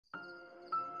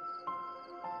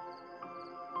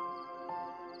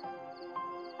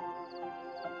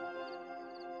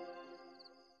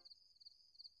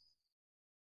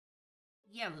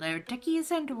Hello, techies,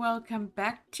 and welcome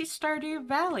back to Stardew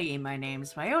Valley. My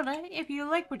name's Viola. If you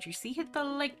like what you see, hit the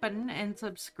like button and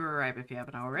subscribe if you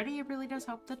haven't already. It really does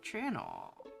help the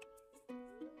channel.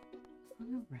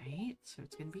 Alright, so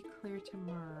it's gonna be clear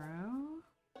tomorrow.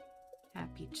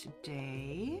 Happy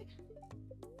today.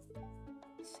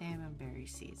 Salmonberry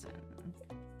season.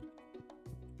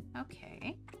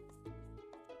 Okay.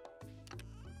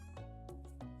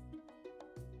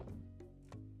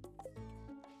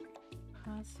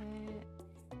 Deposit.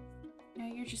 No,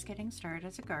 you're just getting started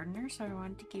as a gardener, so I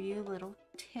wanted to give you a little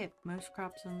tip. Most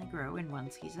crops only grow in one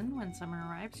season. When summer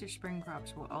arrives, your spring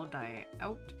crops will all die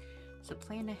out, so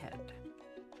plan ahead.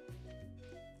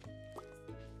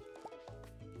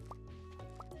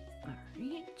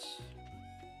 Alright.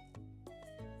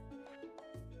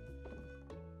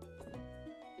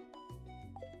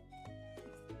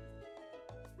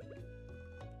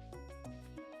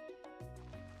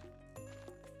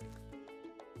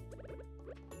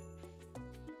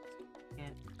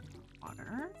 Get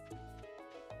water.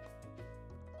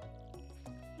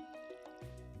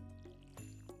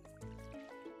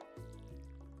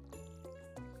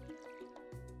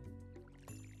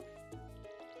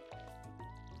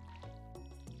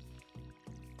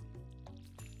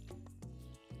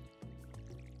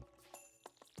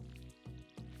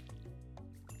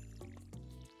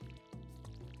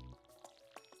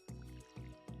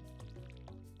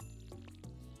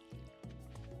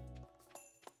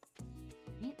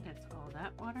 Right, that's all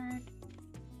that watered.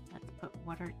 Let's put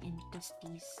water in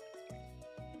Dusty's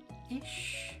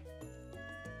dish.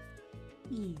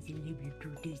 He's a little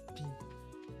too dusty.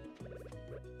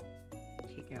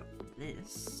 Take out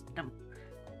this stump.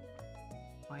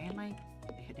 Why am I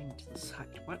heading to the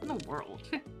side? What in the world?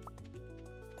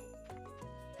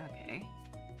 Okay.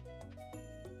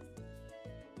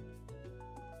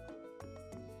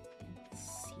 Let's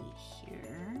see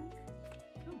here.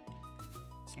 Oh,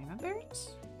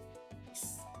 salmonberries?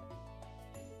 Nice.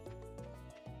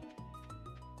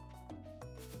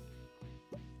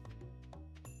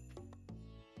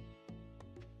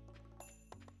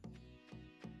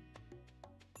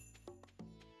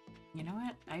 You know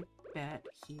what? I bet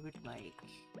he would like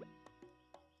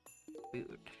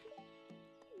food.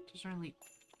 Doesn't really...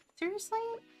 Seriously?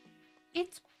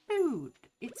 It's food.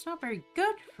 It's not very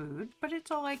good food, but it's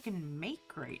all I can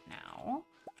make right now.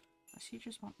 Unless you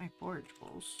just want my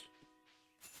forageables.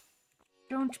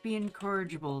 Don't be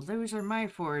incorrigible. Those are my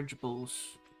forageables.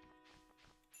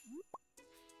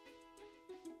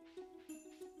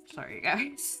 Sorry,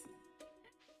 guys.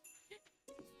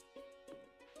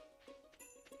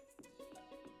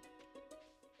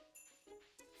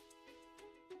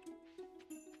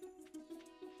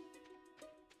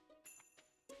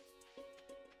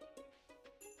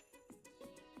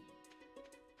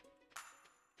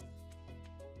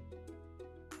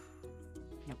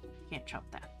 Nope, can't chop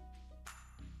that.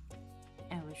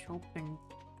 I was hoping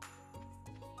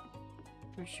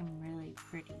for some really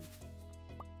pretty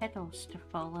petals to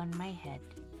fall on my head.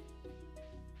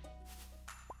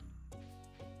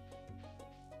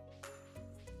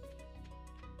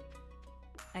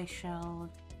 I shall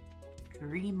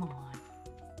dream on.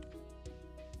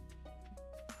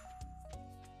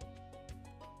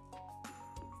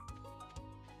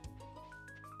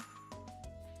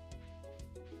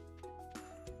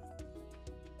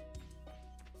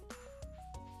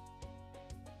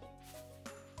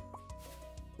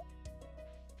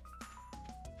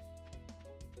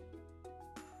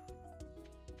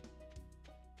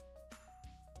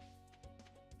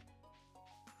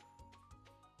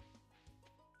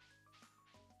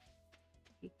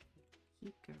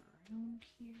 Peek around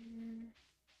here.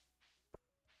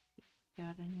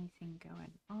 Got anything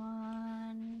going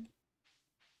on?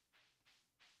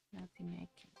 Nothing I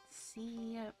can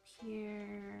see up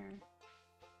here.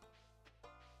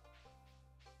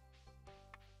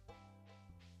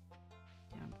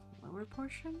 Down to the lower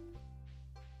portion.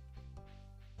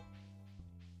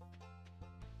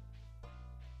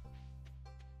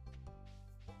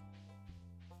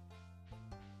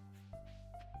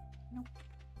 Nope.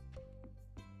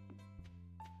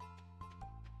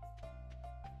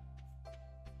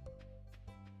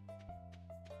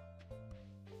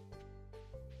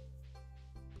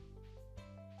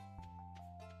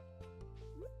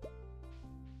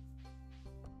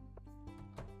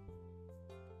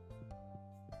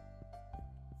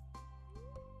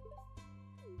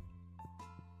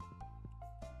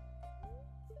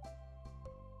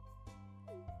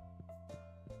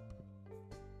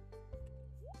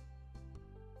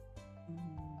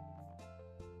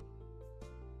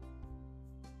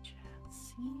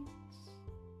 Seeds.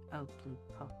 Oh, blue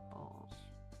puffballs.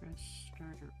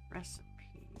 start a recipe.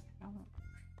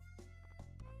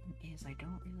 I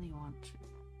don't really want to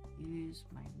use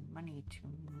my money too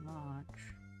much.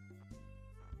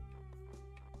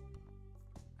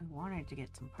 I wanted to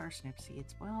get some parsnip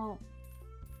seeds. Well,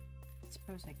 I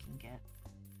suppose I can get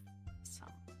some.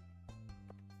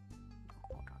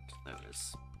 Hold on to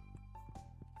those.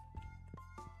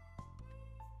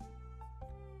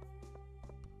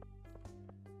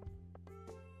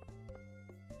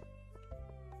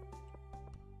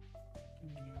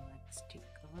 Now let's take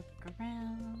a look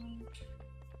around.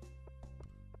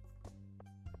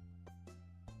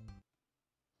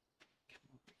 Come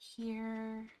over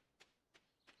here.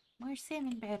 More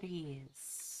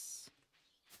salmonberries.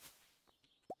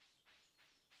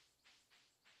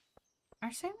 Are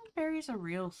salmonberries a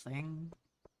real thing?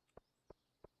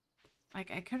 Like,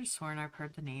 I could have sworn I've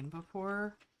heard the name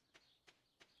before,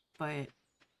 but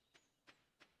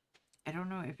I don't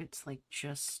know if it's like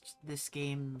just this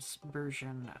game's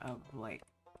version of like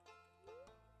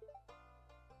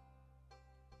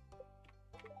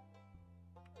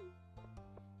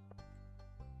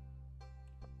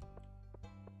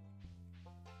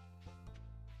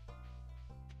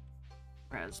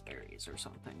raspberries or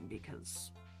something,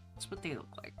 because that's what they look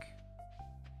like.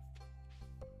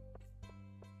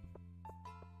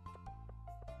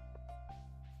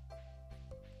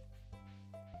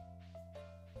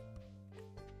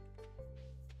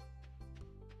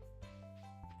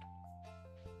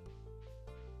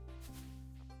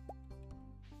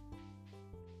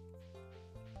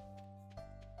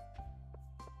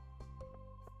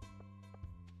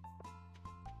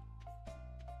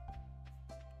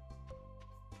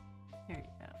 There you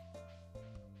go.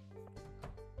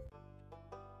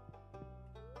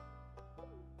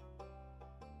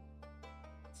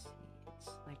 Let's see, it's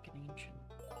like an ancient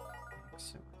box,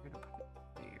 so we're gonna put it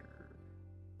there.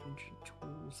 Ancient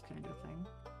tools kind of thing.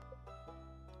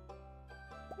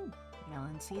 Ooh,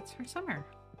 melon seeds for summer.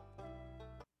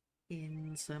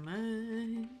 In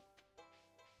summer.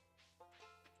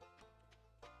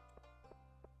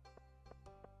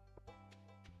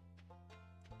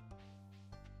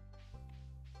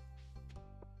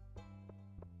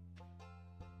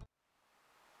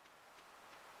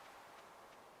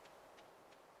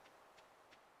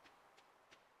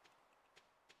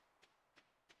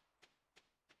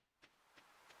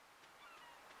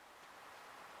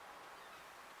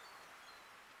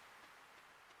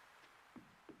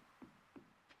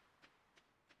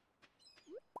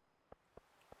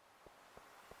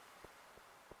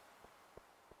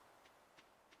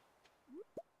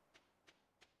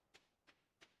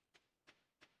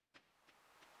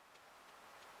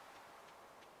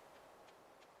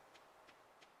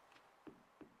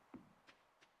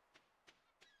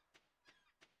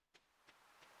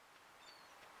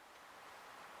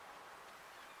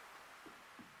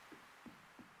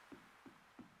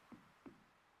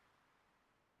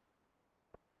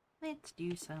 Let's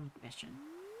do some fishing.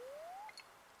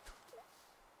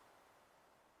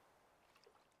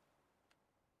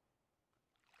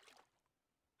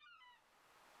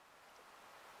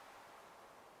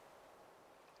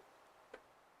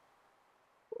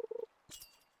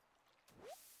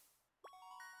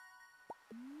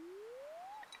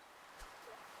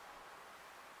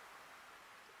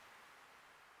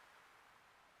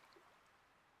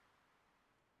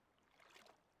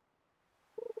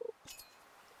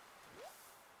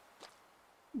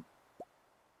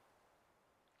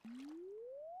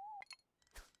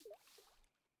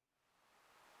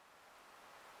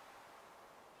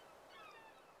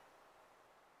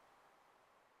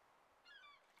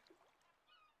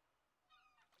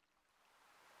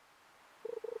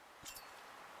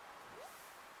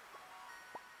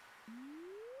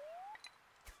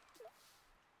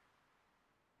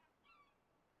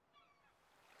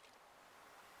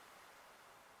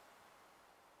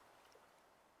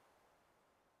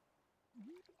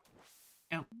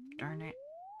 Oh, darn it.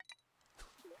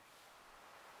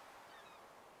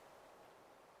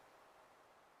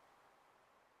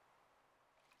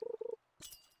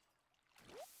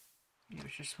 It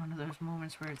was just one of those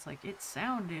moments where it's like, it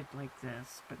sounded like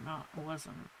this, but not, it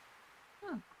wasn't.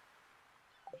 Huh.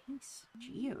 Nice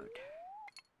geode.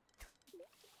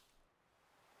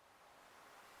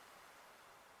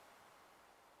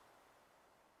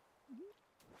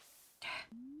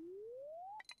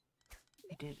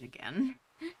 I did it again.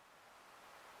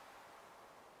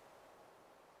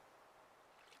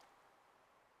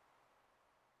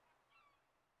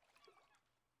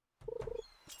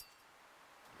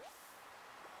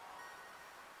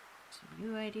 Some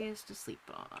new ideas to sleep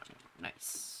on.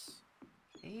 Nice.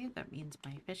 Okay, that means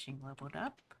my fishing leveled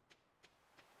up.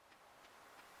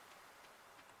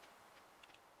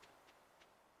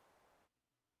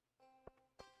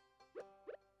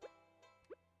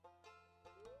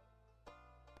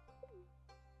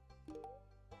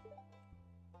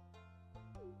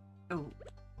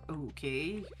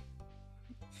 Okay.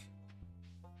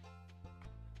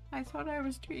 I thought I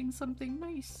was doing something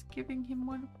nice, giving him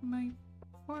one of my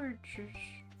forages.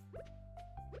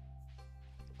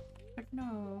 But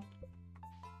no.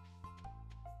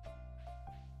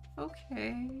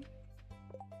 Okay.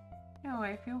 No,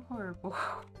 I feel horrible.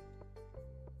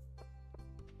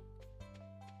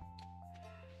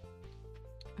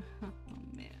 Oh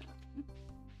man.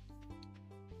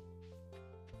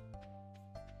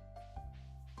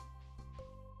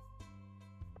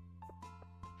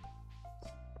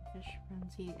 Fish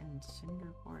frenzy and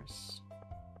cinder forest.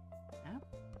 Yep.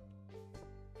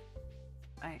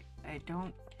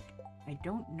 I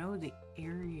don't know the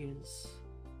areas.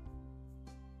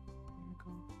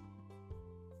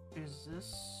 Is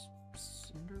this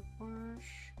cinder forest?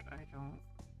 I don't.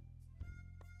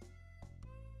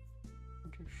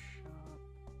 Shop.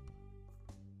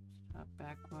 Stop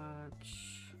backwards.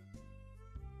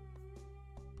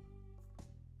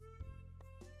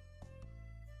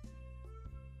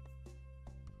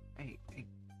 I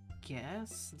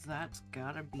guess that's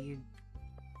gotta be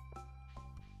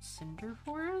cinder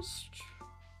forest?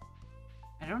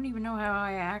 I don't even know how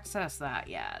I access that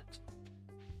yet.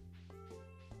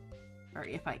 Or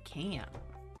if I can.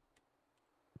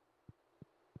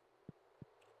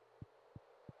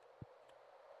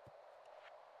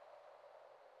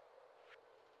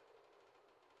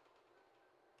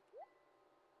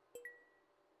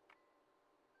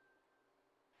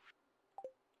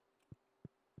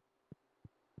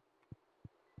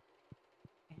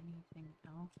 Anything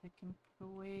else I can put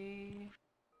away?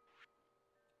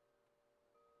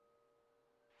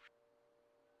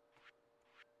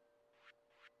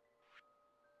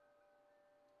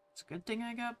 It's a good thing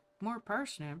I got more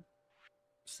parsnip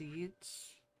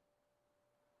seeds.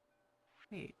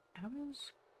 Wait, how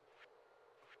does...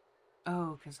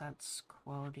 Oh, because that's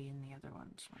quality and the other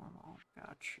one's normal.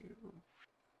 Got you.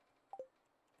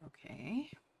 Okay.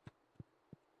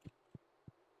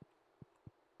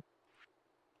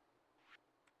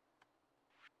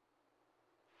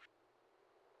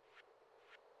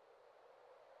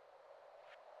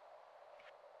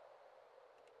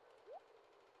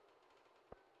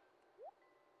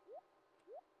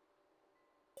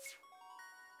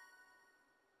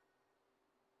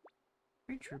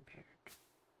 Bridge repaired.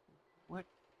 What?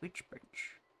 Which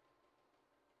bridge?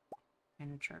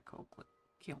 And a charcoal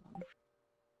kiln.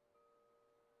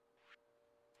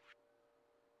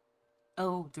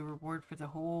 Oh, the reward for the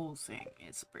whole thing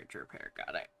is bridge repair.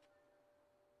 Got it.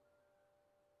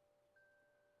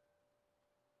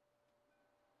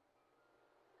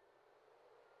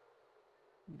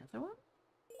 Another one?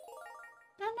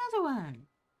 Another one!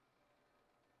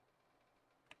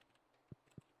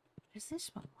 What does this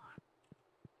one want?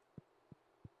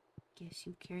 Guess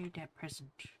you carried that present.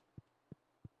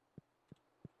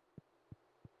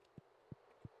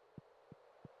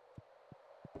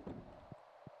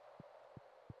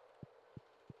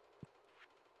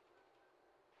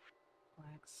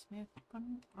 Blacksmith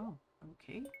bundle? Oh,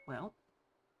 okay. Well.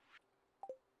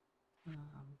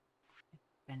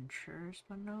 Adventures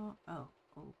bundle? Oh,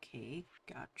 okay.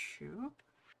 Got you.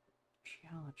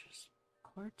 Geologist.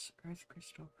 Quartz, earth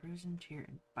crystal, frozen tear,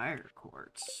 and fire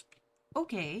quartz.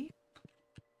 Okay.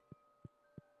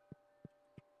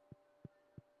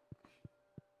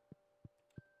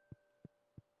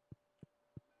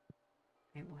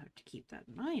 I will have to keep that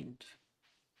in mind.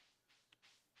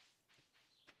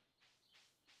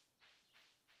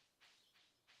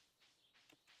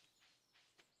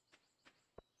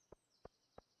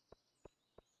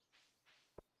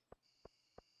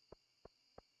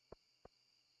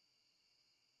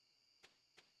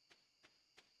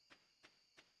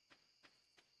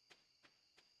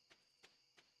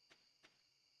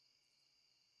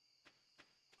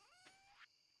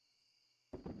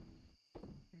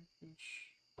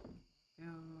 Fish. Go.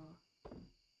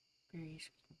 Berries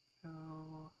can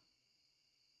go.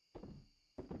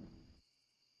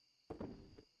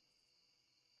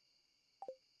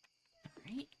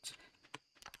 Alright.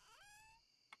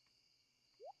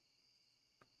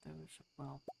 Those,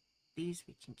 well, these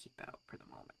we can keep out for the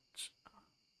moment.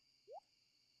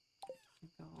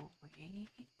 Go away.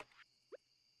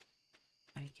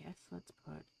 I guess let's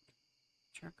put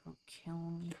charcoal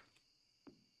kiln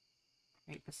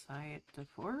right beside the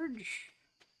forge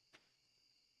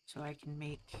so I can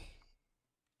make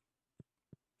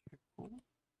charcoal.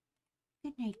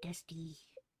 Good night, Dusty.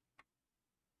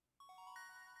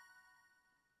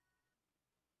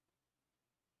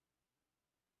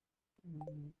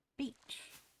 Bait.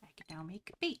 I can now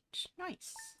make bait.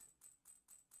 Nice.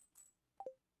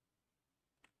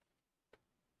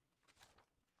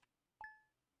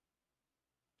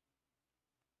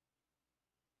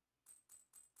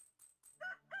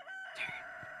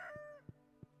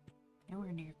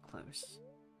 Nowhere near close.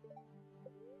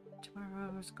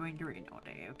 Tomorrow's going to rain all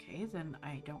day. Okay, then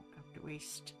I don't have to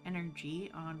waste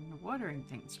energy on watering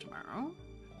things tomorrow.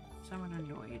 Someone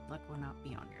annoyed. Luck will not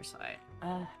be on your side.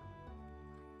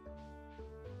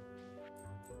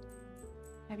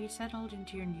 Have you settled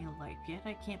into your new life yet?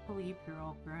 I can't believe you're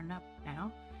all grown up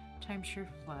now. Time sure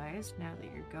flies. Now that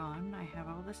you're gone, I have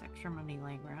all this extra money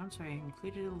laying around, so I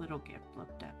included a little gift.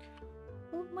 Looked at.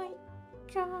 Oh my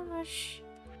gosh!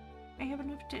 I have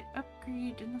enough to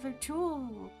upgrade another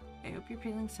tool. I hope you're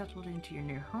feeling settled into your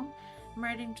new home. I'm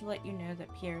writing to let you know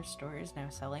that Pierre's store is now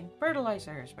selling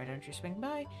fertilizers. Why don't you swing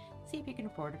by? See if you can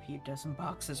afford a few dozen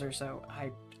boxes or so.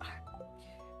 I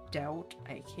doubt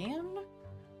I can.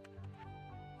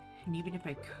 And even if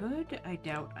I could, I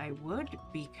doubt I would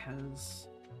because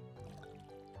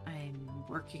I'm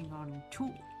working on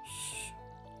tools.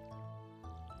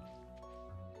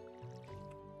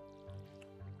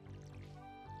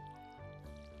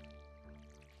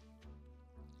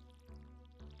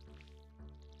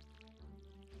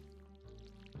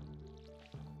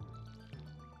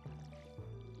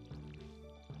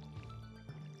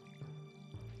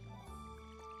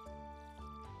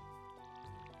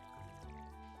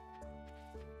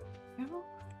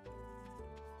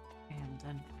 And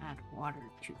then add water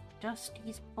to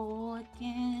Dusty's bowl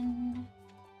again.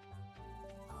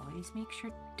 Always make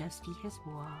sure Dusty has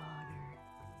water.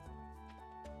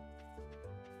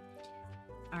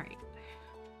 Alright.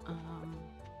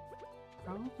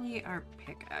 Probably our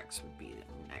pickaxe would be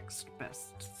the next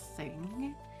best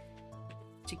thing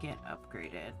to get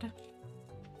upgraded.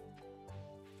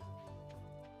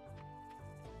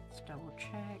 Let's double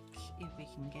check if we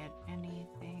can get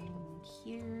anything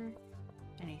here.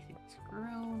 Anything's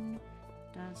grown.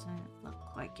 Doesn't look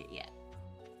like it yet.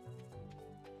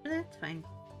 But that's fine.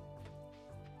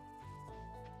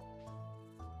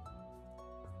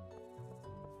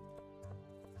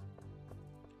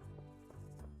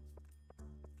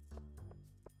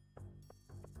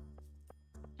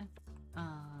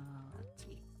 Let's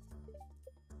see.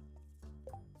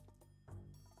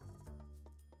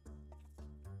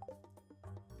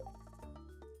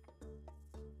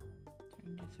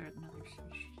 Trying to throw another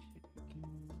fish if we can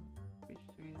fish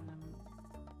through them.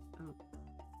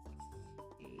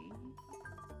 Okay.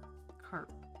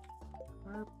 Carp.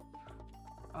 Carp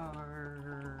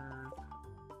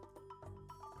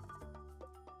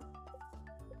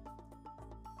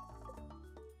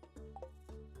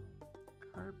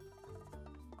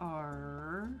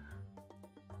are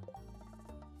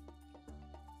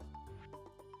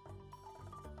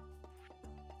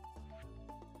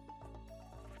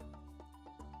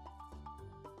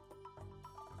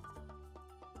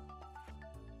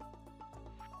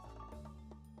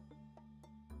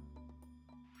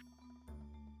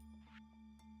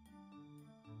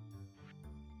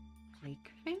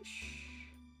lakefish?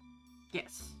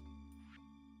 Yes.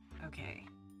 Okay.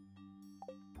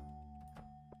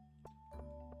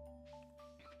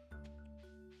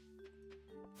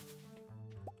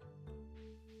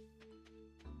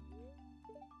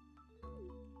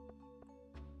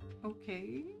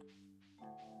 Okay.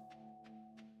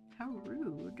 How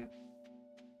rude.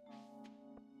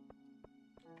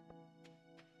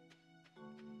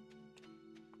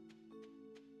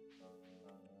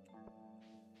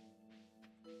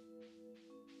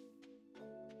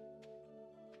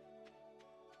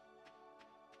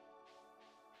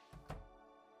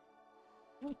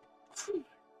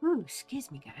 Ooh,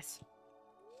 excuse me, guys.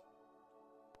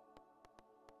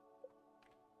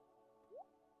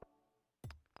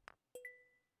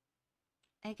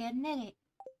 I got an edit.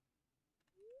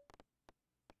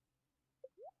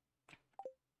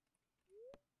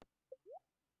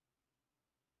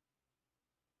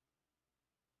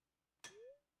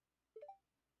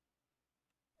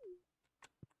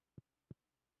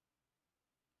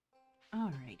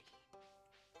 Alrighty.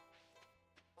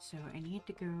 So I need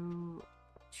to go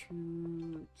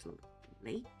to the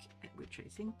lake, which I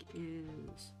think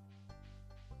is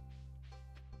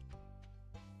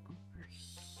over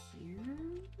here,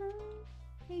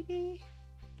 maybe?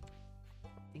 I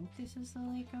think this is the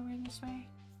lake over this way.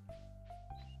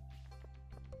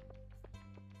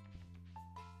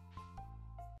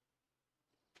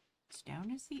 It's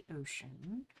down as the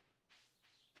ocean.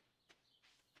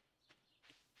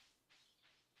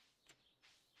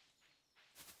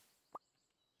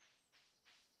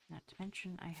 Not to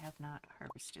mention, I have not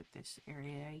harvested this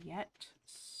area yet,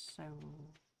 so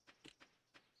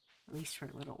at least for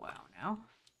a little while now.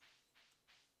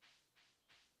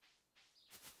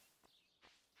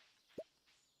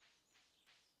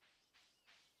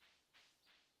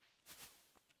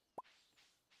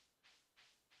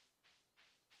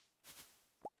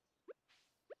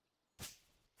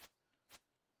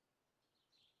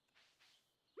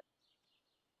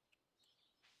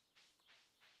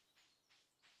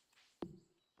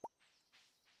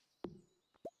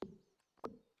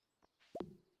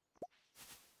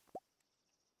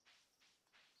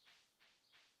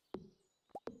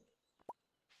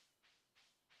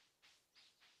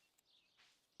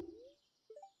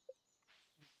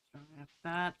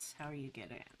 That's how you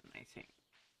get in, I think.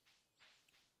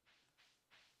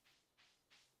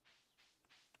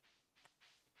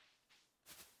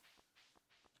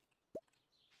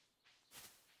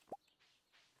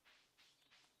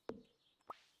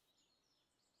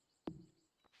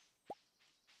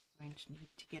 Going to need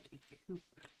to get a coop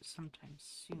sometime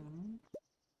soon.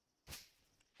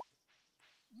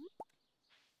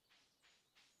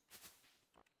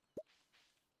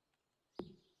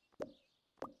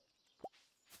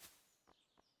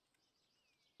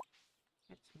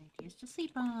 Got some ideas to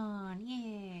sleep on.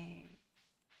 Yay!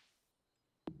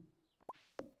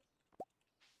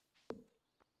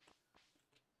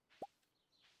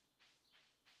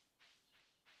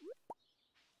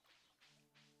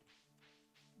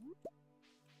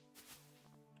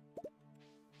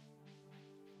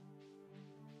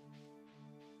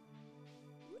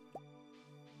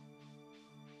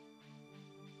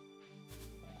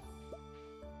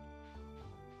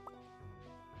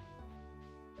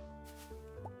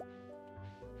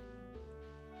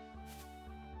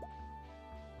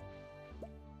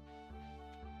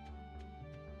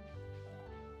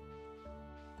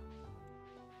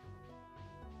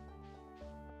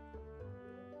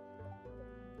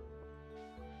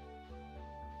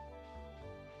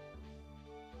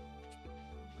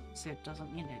 So it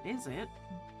doesn't mean it is it.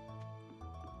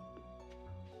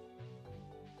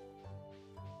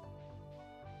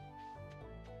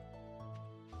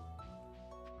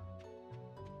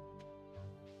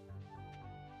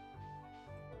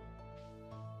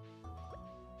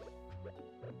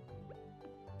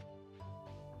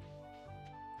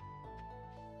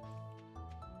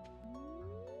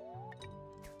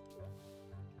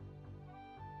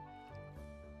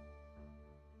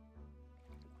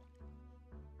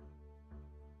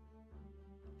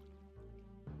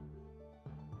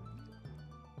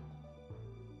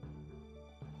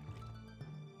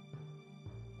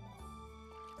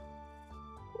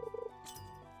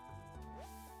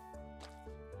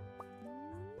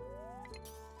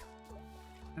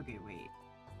 Okay, wait.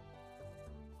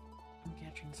 I'm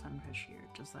catching sunfish here.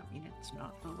 Does that mean it's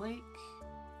not the lake?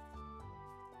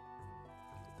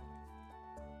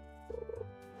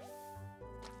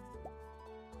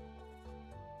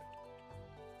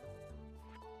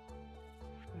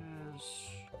 Because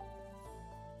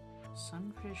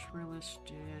sunfish were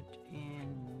listed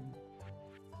in...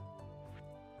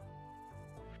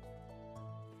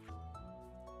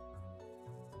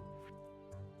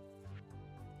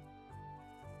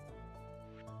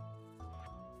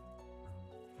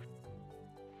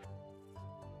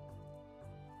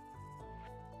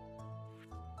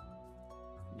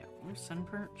 No,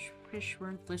 sunfish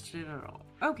weren't listed at all.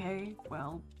 Okay,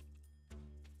 well,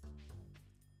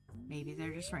 maybe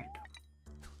they're just random.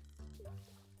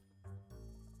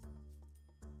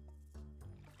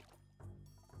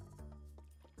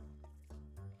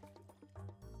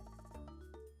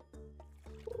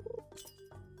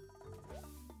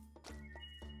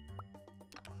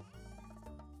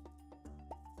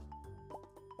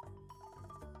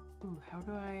 Ooh, how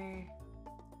do I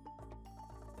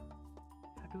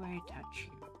attach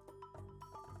you?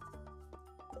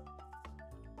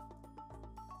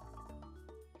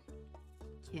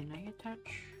 Can I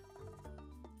attach?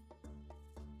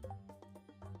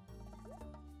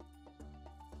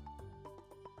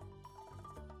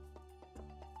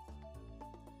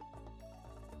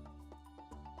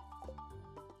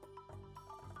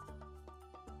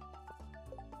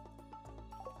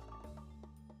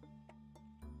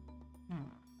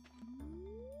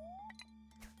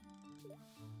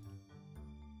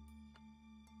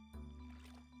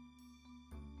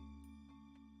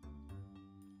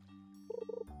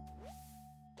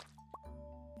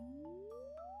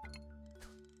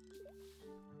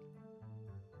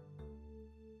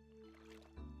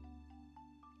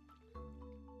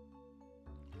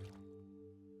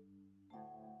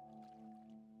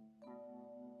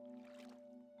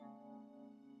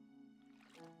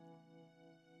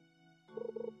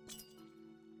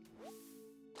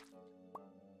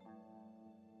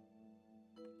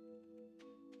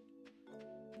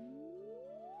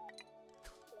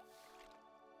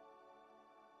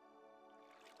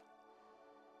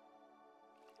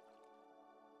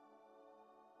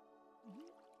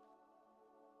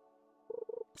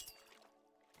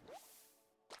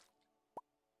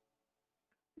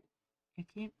 I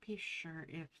can't be sure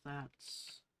if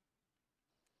that's...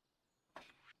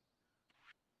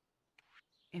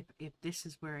 If this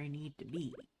is where I need to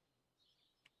be.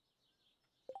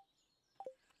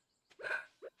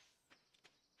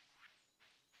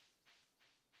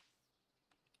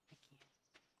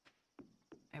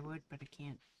 I would, but I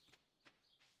can't.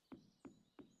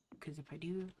 because if I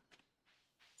do,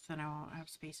 then I won't have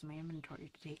space in my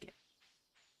inventory to take it.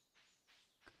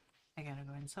 I gotta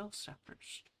go and sell stuff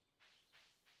first.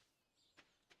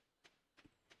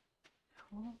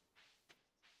 How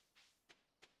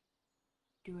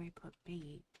do I put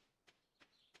bait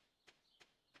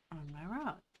on my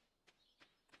rod?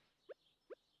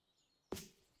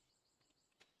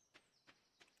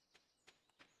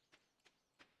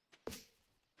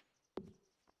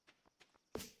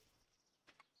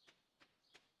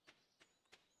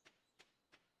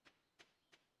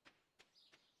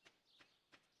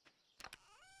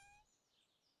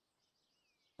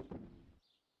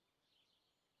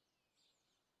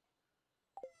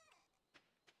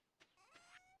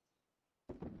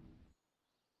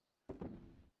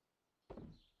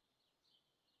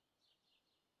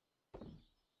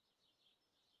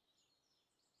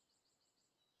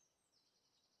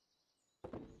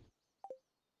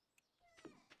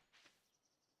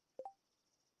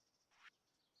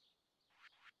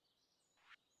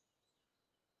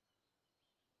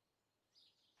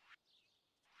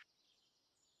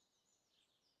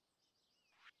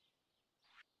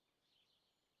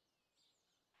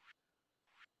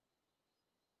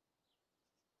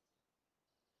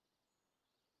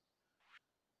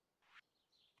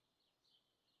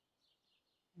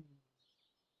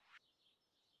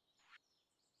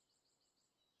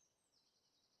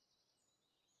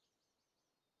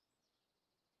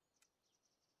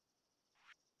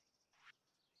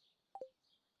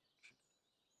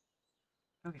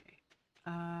 Okay.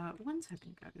 1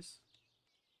 second, guys.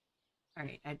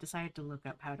 Alright, I decided to look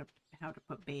up how to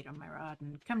put bait on my rod,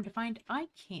 and come to find I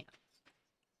can't.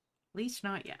 At least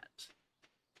not yet.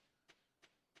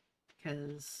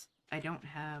 Because I don't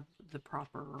have the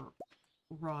proper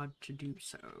rod to do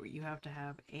so. You have to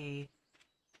have a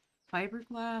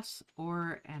fiberglass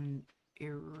or an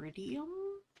iridium,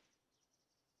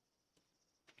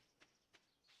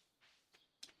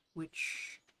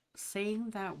 which,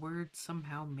 saying that word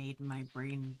somehow made my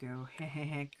brain go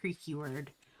hehehe, creaky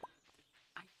word.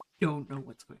 I don't know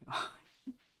what's going on.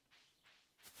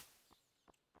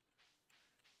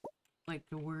 Like,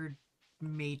 the word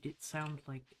made it sound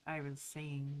like I was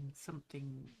saying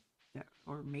something that,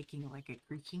 or making like a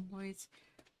creaking noise.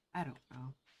 I don't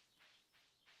know.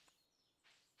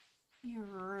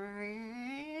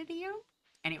 Iridium?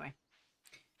 Anyway.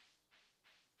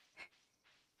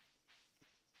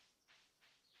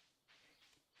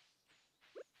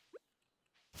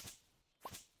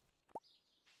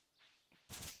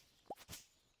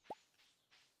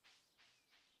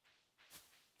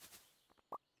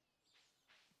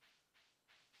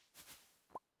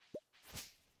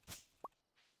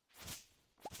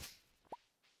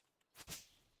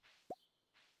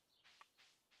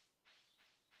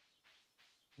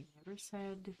 I never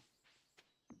said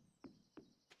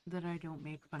that I don't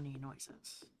make funny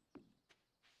noises.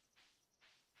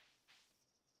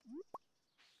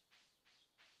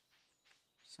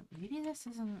 So maybe this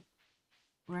isn't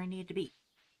where I need to be.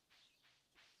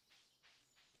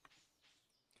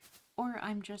 Or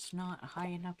I'm just not high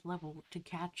enough level to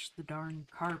catch the darn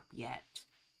carp yet.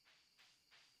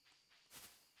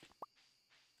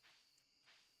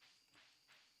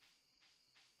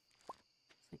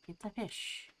 It's like, it's a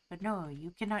fish. But no,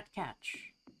 you cannot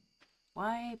catch.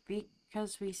 Why?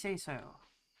 Because we say so.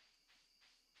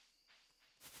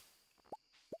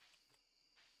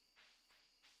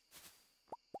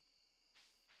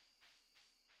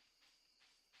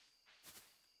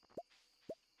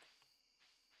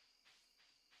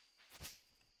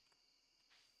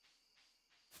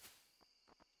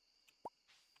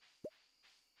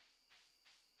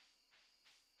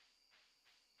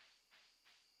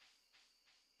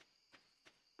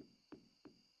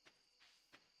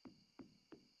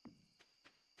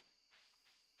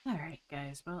 Alright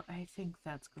guys, well I think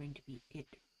that's going to be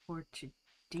it for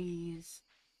today's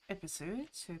episode,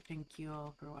 so thank you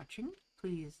all for watching.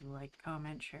 Please like,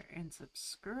 comment, share, and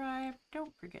subscribe.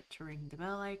 Don't forget to ring the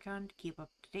bell icon to keep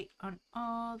up to date on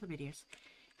all the videos.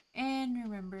 And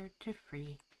remember to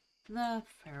free the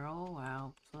feral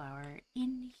wildflower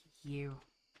in you.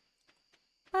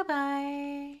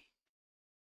 Bye-bye!